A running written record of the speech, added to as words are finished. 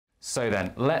So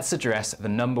then, let's address the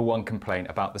 #1 complaint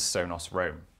about the Sonos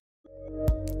Roam.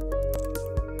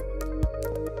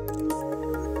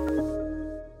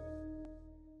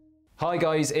 Hi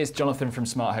guys, it's Jonathan from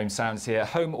Smart Home Sounds here,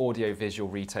 home audio visual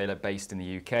retailer based in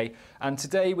the UK, and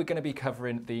today we're going to be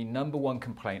covering the #1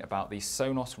 complaint about the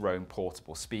Sonos Roam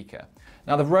portable speaker.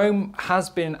 Now the Roam has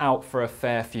been out for a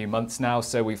fair few months now,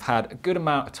 so we've had a good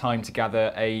amount of time to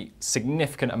gather a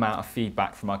significant amount of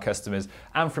feedback from our customers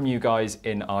and from you guys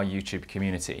in our YouTube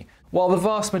community. While the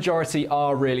vast majority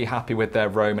are really happy with their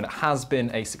Roam and it has been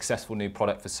a successful new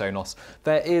product for Sonos,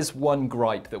 there is one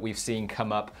gripe that we've seen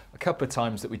come up a couple of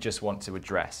times that we just want to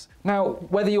address. Now,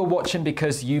 whether you're watching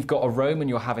because you've got a Roam and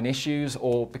you're having issues,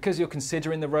 or because you're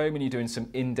considering the Roam and you're doing some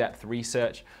in-depth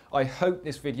research, I hope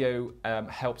this video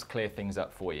helps clear things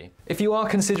up for you. If you are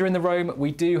considering the Roam,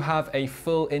 we do have a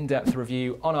full in-depth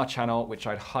review on our channel, which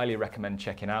I'd highly recommend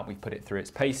checking out. We've put it through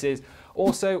its paces.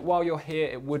 Also, while you're here,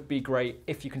 it would be great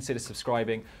if you consider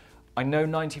subscribing. I know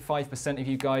 95% of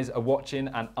you guys are watching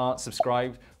and aren't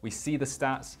subscribed. We see the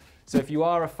stats. So if you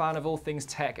are a fan of all things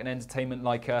tech and entertainment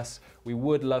like us, we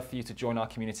would love for you to join our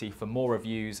community for more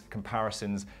reviews,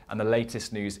 comparisons, and the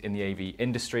latest news in the AV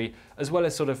industry, as well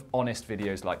as sort of honest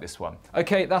videos like this one.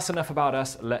 Okay, that's enough about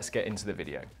us. Let's get into the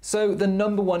video. So the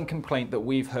 #1 complaint that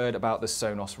we've heard about the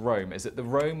Sonos Roam is that the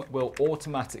Roam will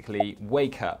automatically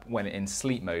wake up when in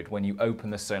sleep mode when you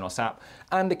open the Sonos app,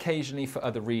 and occasionally for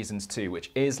other reasons too,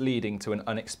 which is leading to an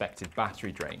unexpected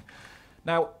battery drain.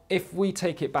 Now, if we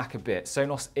take it back a bit,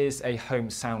 Sonos is a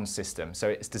home sound system, so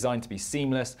it's designed to be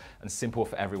seamless and simple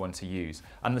for everyone to use.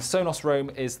 And the Sonos Roam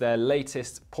is their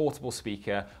latest portable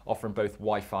speaker offering both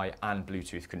Wi-Fi and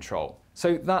Bluetooth control.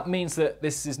 So that means that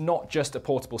this is not just a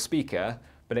portable speaker,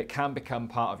 but it can become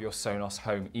part of your Sonos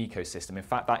home ecosystem. In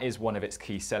fact, that is one of its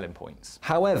key selling points.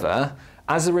 However,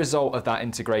 as a result of that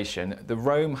integration, the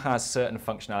Roam has certain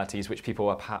functionalities which people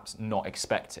are perhaps not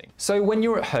expecting. So when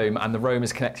you're at home and the Roam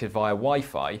is connected via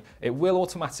Wi-Fi, it will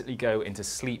automatically go into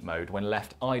sleep mode when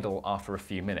left idle after a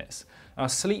few minutes. Now,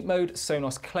 sleep mode,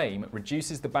 Sonos claim,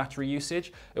 reduces the battery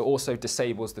usage. It also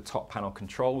disables the top panel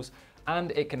controls,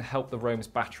 and it can help the Roam's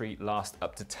battery last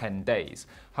up to 10 days.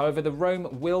 However, the Roam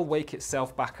will wake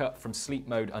itself back up from sleep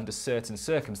mode under certain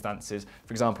circumstances,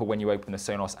 for example, when you open the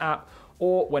Sonos app,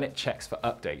 or when it checks for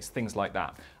updates, things like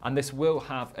that. And this will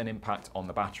have an impact on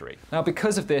the battery. Now,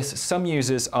 because of this, some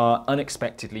users are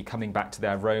unexpectedly coming back to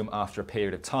their Roam after a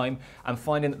period of time and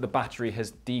finding that the battery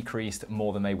has decreased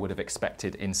more than they would have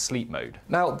expected in sleep mode.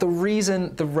 Now, the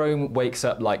reason the Roam wakes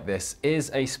up like this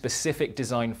is a specific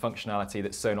design functionality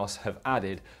that Sonos have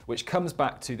added, which comes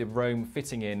back to the Roam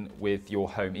fitting in with your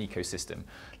home ecosystem.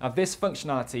 Now, this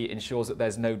functionality ensures that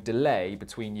there's no delay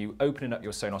between you opening up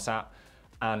your Sonos app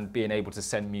and being able to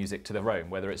send music to the Roam,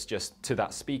 whether it's just to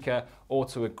that speaker or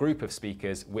to a group of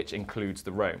speakers, which includes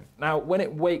the Roam. Now, when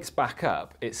it wakes back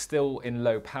up, it's still in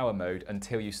low power mode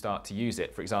until you start to use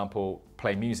it. For example,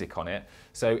 play music on it.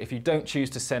 So if you don't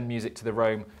choose to send music to the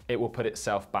Roam, it will put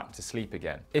itself back to sleep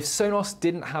again. If Sonos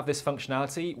didn't have this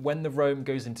functionality, when the Roam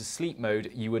goes into sleep mode,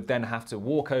 you would then have to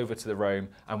walk over to the Roam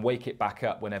and wake it back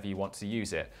up whenever you want to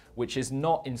use it, which is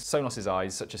not, in Sonos's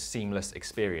eyes, such a seamless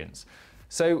experience.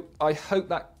 So I hope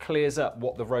that clears up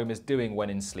what the Roam is doing when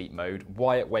in sleep mode,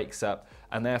 why it wakes up,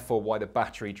 and therefore why the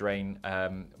battery drain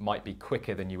might be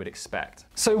quicker than you would expect.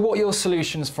 So what are your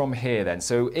solutions from here then?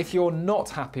 So if you're not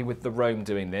happy with the Roam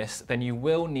doing this, then you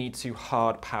will need to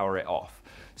hard power it off.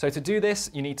 So to do this,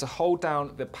 you need to hold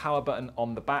down the power button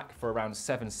on the back for around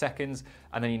 7 seconds,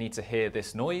 and then you need to hear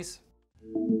this noise.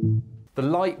 The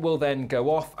light will then go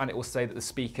off and it will say that the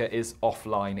speaker is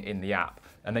offline in the app.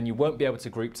 And then you won't be able to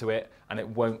group to it and it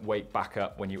won't wake back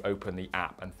up when you open the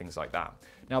app and things like that.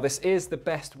 Now, this is the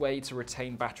best way to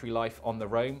retain battery life on the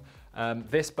Roam.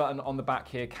 This button on the back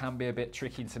here can be a bit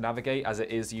tricky to navigate as it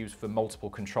is used for multiple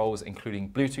controls, including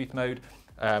Bluetooth mode.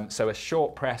 So a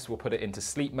short press will put it into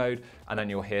sleep mode and then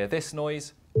you'll hear this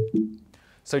noise.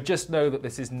 So just know that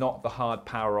this is not the hard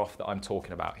power off that I'm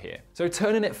talking about here. So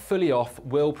turning it fully off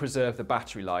will preserve the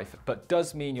battery life, but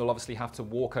does mean you'll obviously have to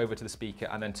walk over to the speaker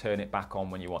and then turn it back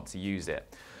on when you want to use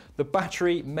it. The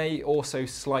battery may also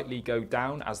slightly go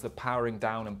down as the powering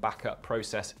down and backup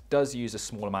process does use a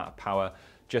small amount of power,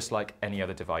 just like any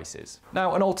other devices.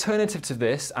 Now, an alternative to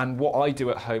this, and what I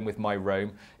do at home with my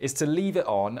Roam, is to leave it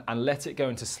on and let it go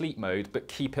into sleep mode, but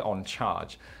keep it on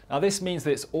charge. Now, this means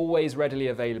that it's always readily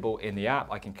available in the app.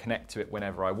 I can connect to it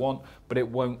whenever I want, but it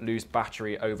won't lose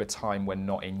battery over time when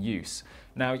not in use.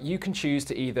 Now, you can choose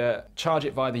to either charge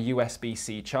it via the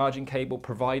USB-C charging cable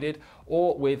provided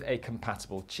or with a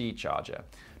compatible Qi charger.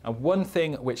 And one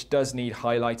thing which does need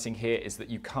highlighting here is that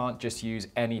you can't just use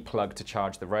any plug to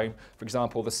charge the Roam. For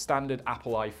example, the standard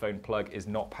Apple iPhone plug is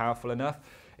not powerful enough.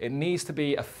 It needs to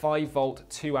be a 5-volt,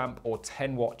 2-amp or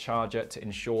 10-watt charger to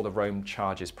ensure the Roam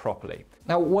charges properly.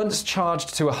 Now, once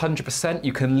charged to 100%,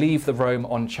 you can leave the Roam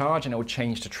on charge and it will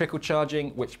change to trickle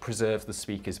charging, which preserves the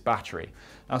speaker's battery.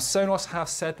 Now, Sonos have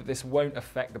said that this won't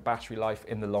affect the battery life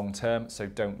in the long term, so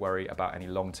don't worry about any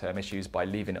long-term issues by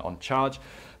leaving it on charge.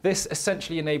 This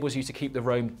essentially enables you to keep the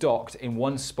Roam docked in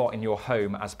one spot in your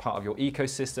home as part of your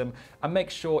ecosystem and make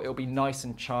sure it'll be nice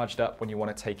and charged up when you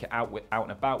want to take it out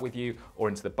and about with you or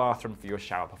into the bathroom for your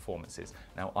shower performances.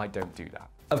 Now, I don't do that.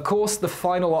 Of course, the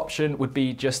final option would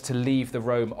be just to leave the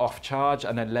Roam off charge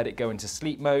and then let it go into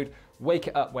sleep mode, wake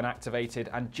it up when activated,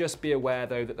 and just be aware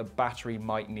though that the battery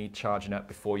might need charging up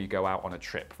before you go out on a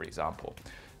trip, for example.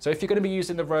 So if you're going to be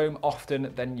using the Roam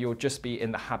often, then you'll just be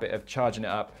in the habit of charging it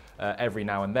up every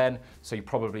now and then, so you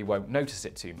probably won't notice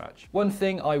it too much. One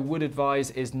thing I would advise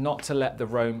is not to let the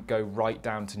Roam go right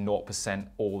down to 0%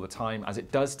 all the time, as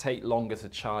it does take longer to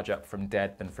charge up from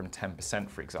dead than from 10%,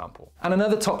 for example. And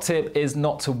another top tip is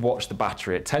not to watch the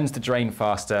battery. It tends to drain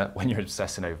faster when you're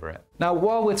obsessing over it. Now,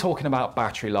 while we're talking about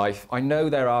battery life, I know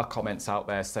there are comments out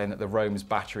there saying that the Roam's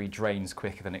battery drains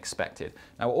quicker than expected.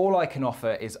 Now, all I can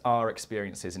offer is our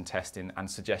experiences in testing and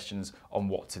suggestions on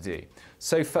what to do.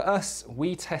 So for us,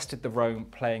 we tested the Roam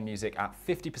playing music at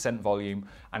 50% volume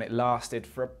and it lasted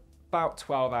for about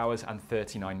 12 hours and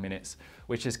 39 minutes,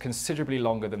 which is considerably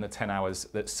longer than the 10 hours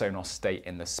that Sonos state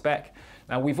in the spec.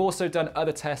 Now, we've also done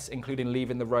other tests, including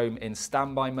leaving the Roam in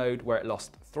standby mode where it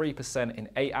lost 3% in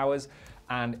 8 hours.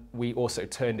 And we also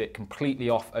turned it completely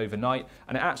off overnight,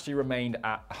 and it actually remained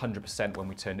at 100% when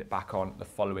we turned it back on the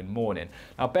following morning.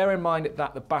 Now, bear in mind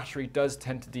that the battery does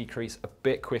tend to decrease a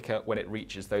bit quicker when it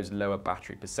reaches those lower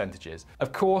battery percentages.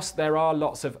 Of course, there are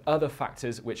lots of other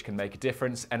factors which can make a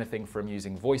difference, anything from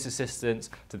using voice assistants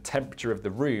to the temperature of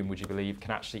the room, which you believe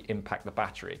can actually impact the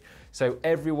battery. So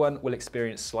everyone will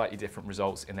experience slightly different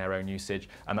results in their own usage,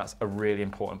 and that's a really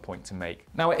important point to make.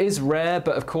 Now, it is rare,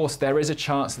 but of course there is a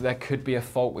chance that there could be a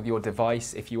fault with your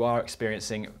device if you are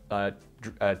experiencing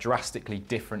drastically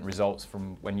different results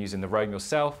from when using the Roam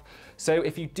yourself. So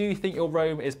if you do think your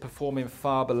Roam is performing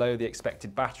far below the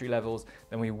expected battery levels,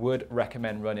 then we would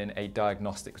recommend running a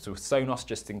diagnostic with Sonos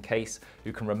just in case,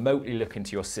 who can remotely look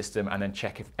into your system and then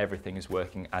check if everything is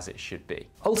working as it should be.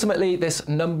 Ultimately, this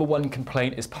 #1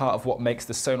 complaint is part of what makes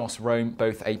the Sonos Roam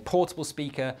both a portable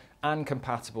speaker and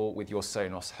compatible with your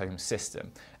Sonos home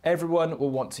system. Everyone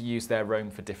will want to use their Roam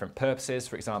for different purposes.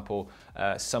 For example,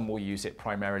 some will use it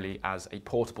primarily as a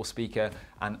portable speaker,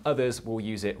 and others will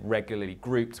use it regularly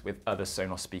grouped with other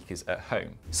Sonos speakers at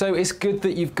home. So it's good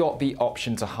that you've got the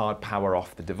option to hard power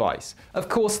off the device. Of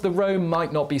course, the Roam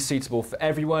might not be suitable for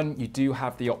everyone. You do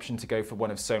have the option to go for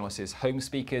one of Sonos's home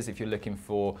speakers if you're looking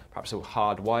for perhaps a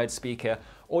hardwired speaker,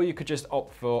 or you could just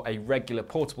opt for a regular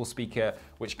portable speaker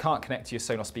which can't connect to your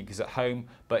Sonos speakers at home,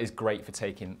 but is great for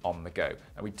taking on the go.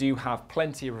 And we do have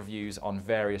plenty of reviews on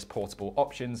various portable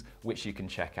options which you can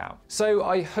check out. So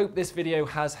I hope this video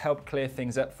has helped clear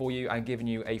things up for you and given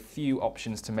you a few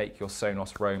options to make your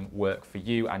Sonos Roam work for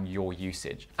you and your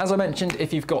usage. As I mentioned,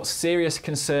 if you've got serious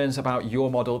concerns about your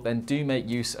model, then do make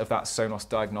use of that Sonos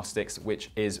diagnostics,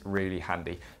 which is really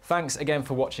handy. Thanks again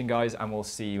for watching, guys, and we'll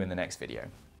see you in the next video.